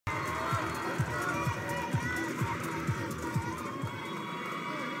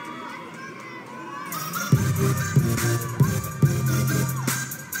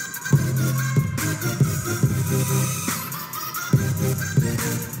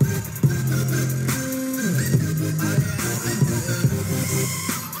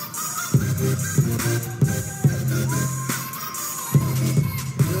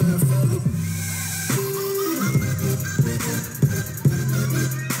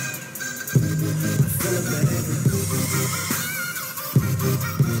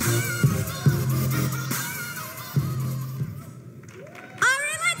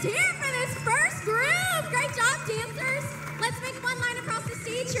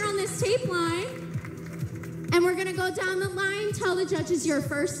tape line. And we're gonna go down the line. Tell the judges your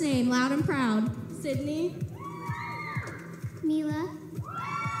first name, loud and proud. Sydney. Mila.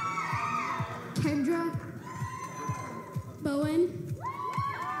 Kendra. Bowen.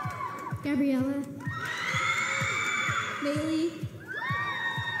 Gabriella. Bailey.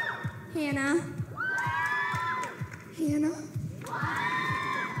 Hannah. Hannah.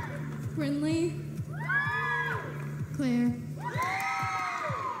 Brinley. Claire.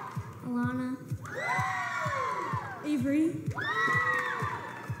 Alana. Avery.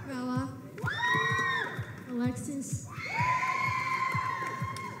 Bella. Alexis.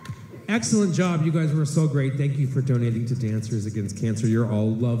 Excellent job. You guys were so great. Thank you for donating to Dancers Against Cancer. You're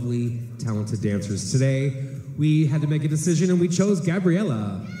all lovely, talented dancers. Today, we had to make a decision and we chose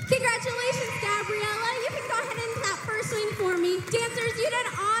Gabriella. Congratulations, Gabriella. You can go ahead into that first swing for me. Dancers, you did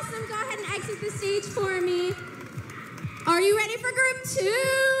awesome. Go ahead and exit the stage for me. Are you ready for group 2?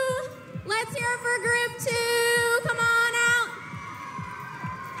 Let's hear it for group 2. Come on out.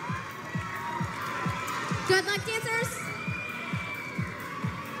 Good luck, dancers.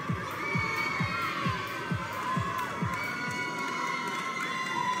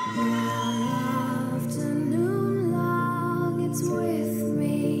 Afternoon long, it's with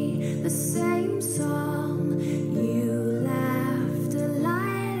me, the same song. You left a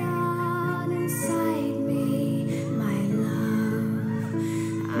light on inside me, my love.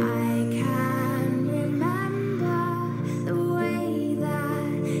 I can remember the way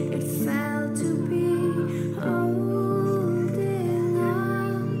that it felt to be holding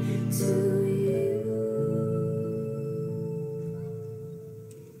on to you.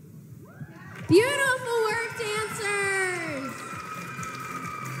 Beautiful work, dancers.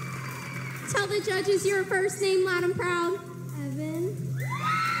 Tell the judges your first name, loud and proud. Evan.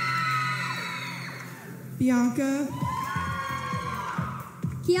 Bianca.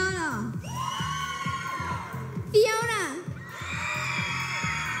 Kiana. Fiona.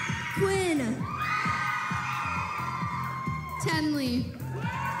 Quinn. Tenley.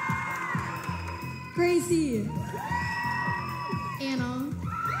 Gracie. Anna.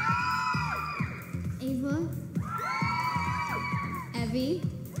 Ava. Evie.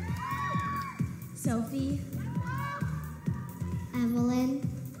 Sophie. Evelyn.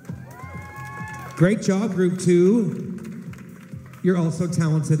 Great job, Group 2. You're all so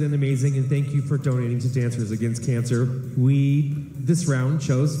talented and amazing, and thank you for donating to Dancers Against Cancer. We, this round,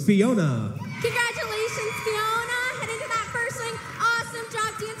 chose Fiona. Congratulations, Fiona. Head into that first swing. Awesome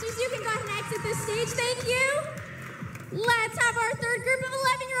job, dancers. You can go ahead and exit the stage. Thank you. Let's have our third group of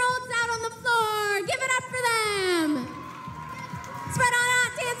 11-year-olds out on the floor. Give it up for them. Spread on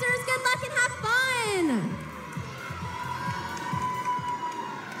out, dancers. Good luck and have fun.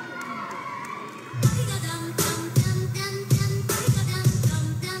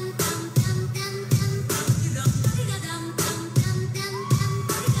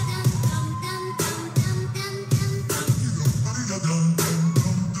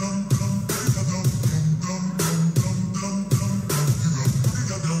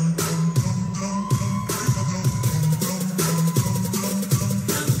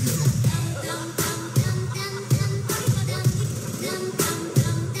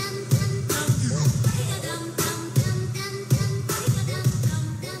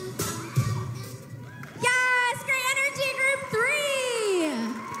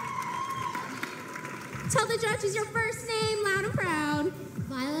 Tell the judges your first name, loud and proud.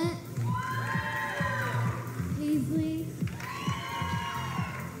 Violet. Paisley.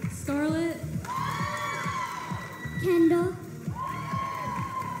 Scarlett. Kendall.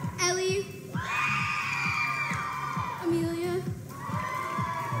 Ellie. Amelia.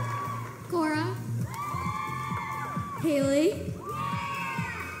 Cora. Haley.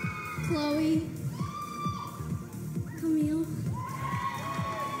 Chloe. Camille.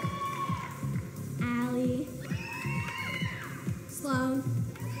 Allie. Sloan.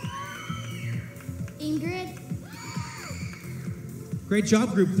 Ingrid. Great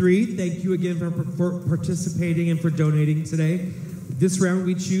job, Group 3. Thank you again for participating and for donating today. This round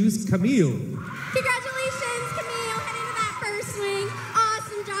we choose Camille. Congratulations, Camille. Head into that first swing.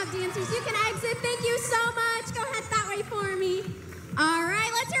 Awesome job, dancers. You can exit. Thank you so much. Go ahead that way for me. All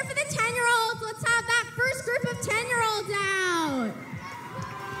right, let's hear for the 10-year-olds. Let's have that first group of 10-year-olds out.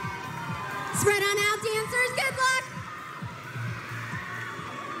 Spread on out, dancers. Good luck.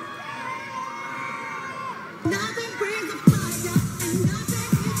 Nothing brings a fire, and nothing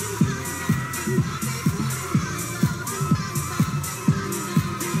hits you higher, and nothing pulls you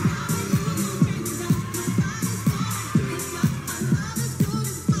higher,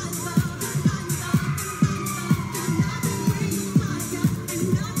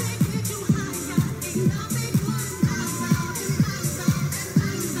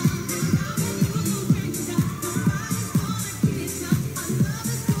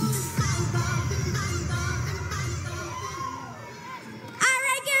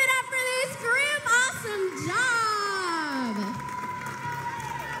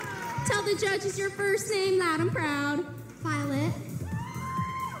 the judges your first name loud and proud. Violet.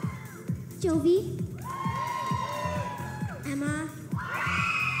 Jovi. Emma.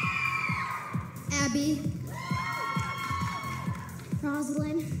 Abby.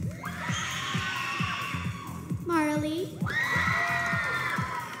 Rosalind. Marley.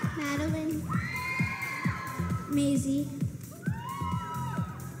 Madeline. Maisie.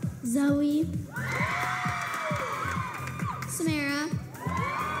 Zoe. Samara.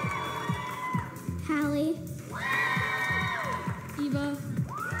 Hallie. Eva.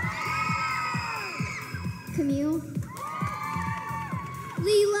 Camille.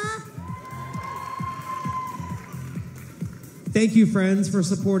 Leela. Thank you, friends, for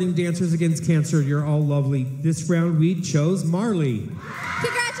supporting Dancers Against Cancer. You're all lovely. This round, we chose Marley.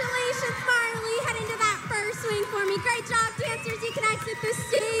 Congratulations, Marley. Head into that first swing for me. Great job, dancers. You can exit the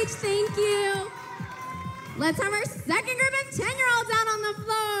stage. Thank you. Let's have our second group of 10-year-olds out on the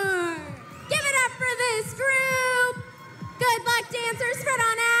floor. Give it up for this group. Good luck, dancers. Spread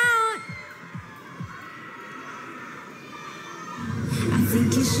on out. I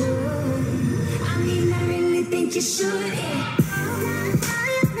think you should. I mean, I really think you should.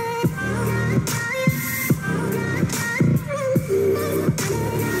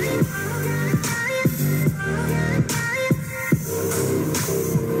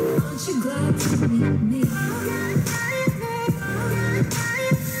 Aren't you glad to meet me?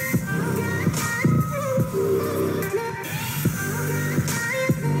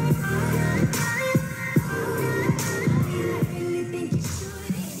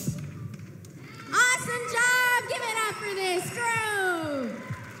 Awesome job. Give it up for this group.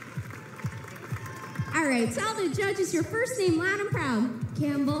 All right, tell the judges your first name loud and proud.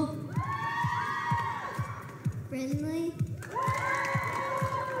 Campbell. Brindley.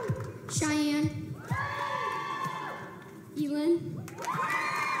 Cheyenne. Elin.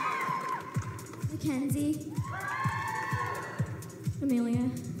 Mackenzie. Amelia.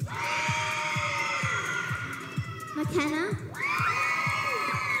 McKenna.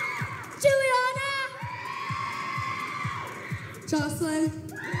 Juliana. Jocelyn.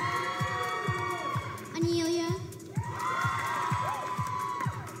 Anelia.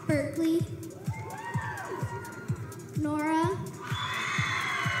 Berkeley. Nora.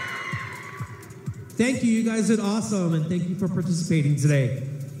 Thank you. You guys did awesome, and thank you for participating today.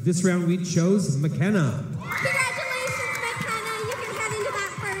 This round, we chose McKenna. Congratulations, McKenna. You can head into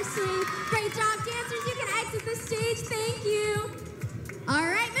that first swing. Great job, dancers. You can exit the stage. Thank you. All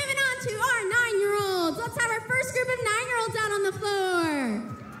right, moving on to our 9-year-olds. Let's have our first group of 9-year-olds out on the floor.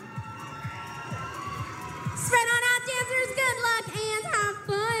 Spread on out, dancers. Good luck and have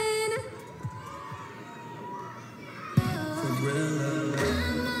fun.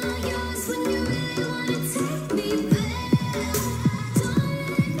 I'm all yours when you really wanna take me there. Don't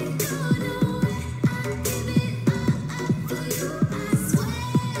let me go nowhere. I'll give it all up for you, I swear.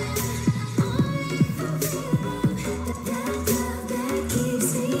 Only for real. That love that keeps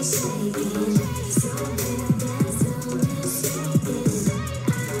me shaking. So bad, there's no mistaking.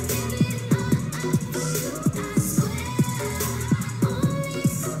 I'll give it all up for you, I swear. Only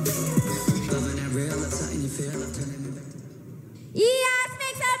for real. Loving that real, that's something you feel, I'm turning it back. Yes,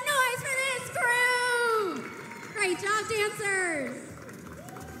 make some noise for this group. Great job, dancers.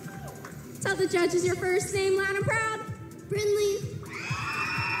 Tell the judges your first name loud and proud. Brindley.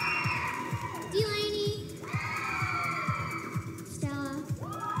 Delaney. Stella.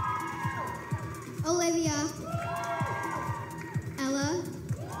 Olivia. Ella.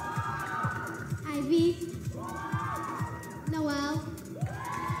 Ivy. Noelle.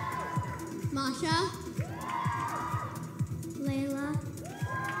 Masha. Layla.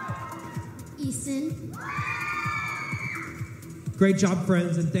 Easton. Great job,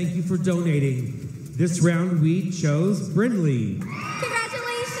 friends, and thank you for donating. This round, we chose Brindley.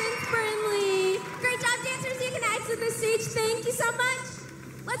 Congratulations, Brinley. Great job, dancers. You can exit the stage. Thank you so much.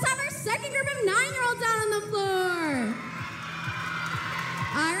 Let's have our second group of 9-year-olds out on the floor.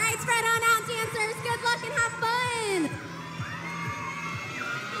 All right, spread on out, dancers. Good luck and have fun.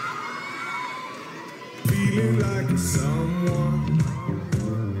 Feeling like someone.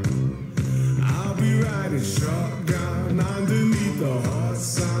 I'll be riding shotgun underneath the hot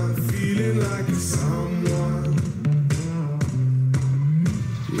sun. Feeling like someone.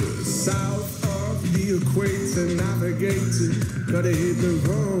 Yeah, south of the equator, navigating. Gotta hit the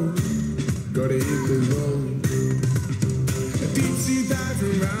road. Gotta hit the road. A deep sea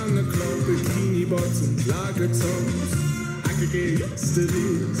diving around the clock, bikini bottoms, lager tones. I could get used to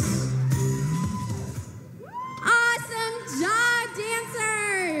this. Awesome job,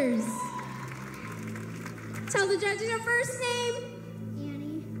 dancers. Tell the judges your first name.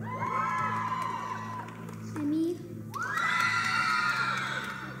 Annie.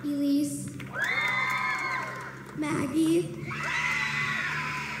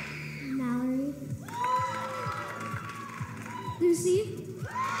 Lucy,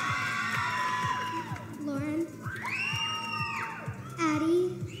 Lauren,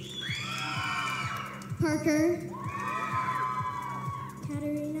 Addie, Parker,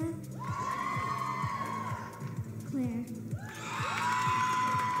 Katerina, Claire.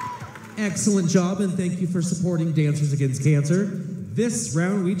 Excellent job, and thank you for supporting Dancers Against Cancer. This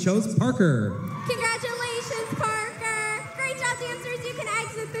round, we chose Parker. Congratulations, Parker. Great job, dancers. You can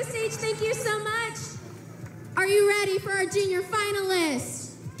exit the stage. Thank you so much. Are you ready for our junior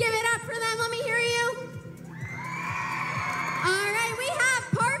finalists? Give it up for them. Let me hear you. All right, we have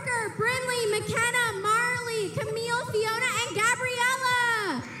Parker, Brinley, McKenna, Marley, Camille, Fiona, and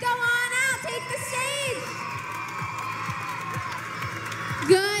Gabriella. Go on out. Take the stage.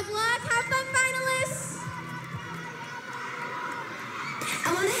 Good luck. Have fun, finalists. I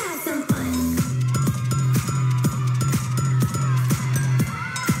wanna have some fun.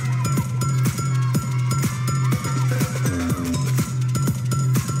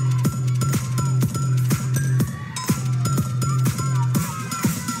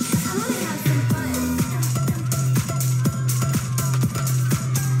 I wanna have some fun.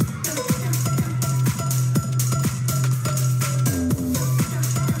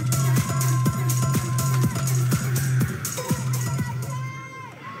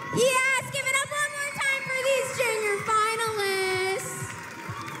 Yes, give it up one more time for these junior finalists.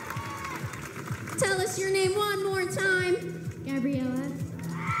 Tell us your name one more time. Gabriella,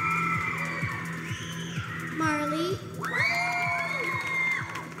 Marley,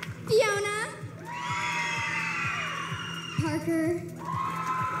 Fiona, Parker,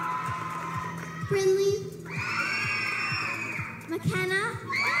 Brinley, McKenna,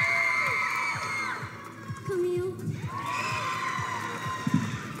 Camille.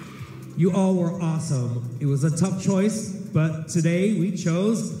 You all were awesome. It was a tough choice, but today we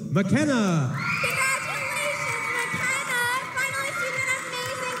chose McKenna. Congratulations, McKenna. Finalists, you did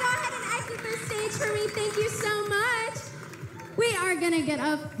amazing. Go ahead and exit the stage for me. Thank you so much. We are going to get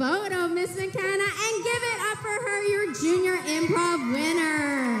a photo of Miss McKenna and give it up for her, your junior improv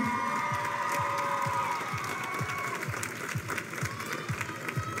winner.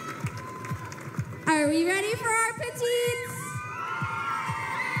 Are we ready for our petite